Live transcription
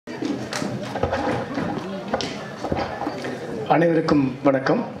அனைவருக்கும்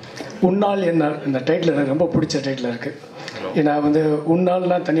வணக்கம். உன்னால் என்னால் இந்த டைட்டில் எனக்கு ரொம்ப பிடிச்ச டைட்டில் இருக்குது. ஏன்னா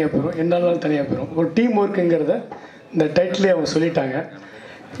உன்னால்லாம் தனியாக போயிடும், என்னால்லாம் தனியாக போயிடும். ஒரு டீம் ஒர்க்குங்கிறத இந்த டைட்டிலே அவங்க சொல்லிட்டாங்க.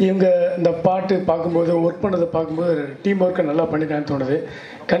 இவங்க இந்த பாட்டு பார்க்கும்போது, ஒர்க் பண்ணதை பார்க்கும்போது டீம் ஒர்க்கை நல்லா பண்ணிட்டான்னு தோணுது.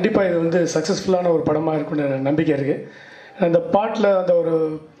 கண்டிப்பாக இது சக்ஸஸ்ஃபுல்லான ஒரு படமாக இருக்குன்னு நம்பிக்கை இருக்குது. அந்த பாட்டில் அந்த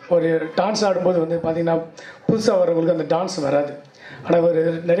ஒரு டான்ஸ் ஆடும்போது பார்த்திங்கன்னா புதுசாக வரவங்களுக்கு அந்த டான்ஸ் வராது. ஆனால்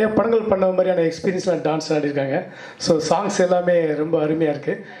நிறைய படங்கள் பண்ண மாதிரியான எக்ஸ்பீரியன்ஸ்லாம் டான்ஸ் ஆடிருக்காங்க. ஸோ சாங்ஸ் எல்லாமே ரொம்ப அருமையாக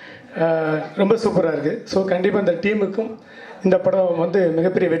இருக்குது, ரொம்ப சூப்பராக இருக்குது. ஸோ கண்டிப்பாக இந்த டீமுக்கும் இந்த படம்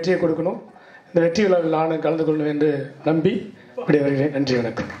மிகப்பெரிய வெற்றியை கொடுக்கணும். இந்த வெற்றி விழாவில் நானும் கலந்து கொள்வேன் என்று நம்பி விடைபெறுகிறேன். நன்றி,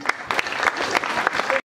 வணக்கம்.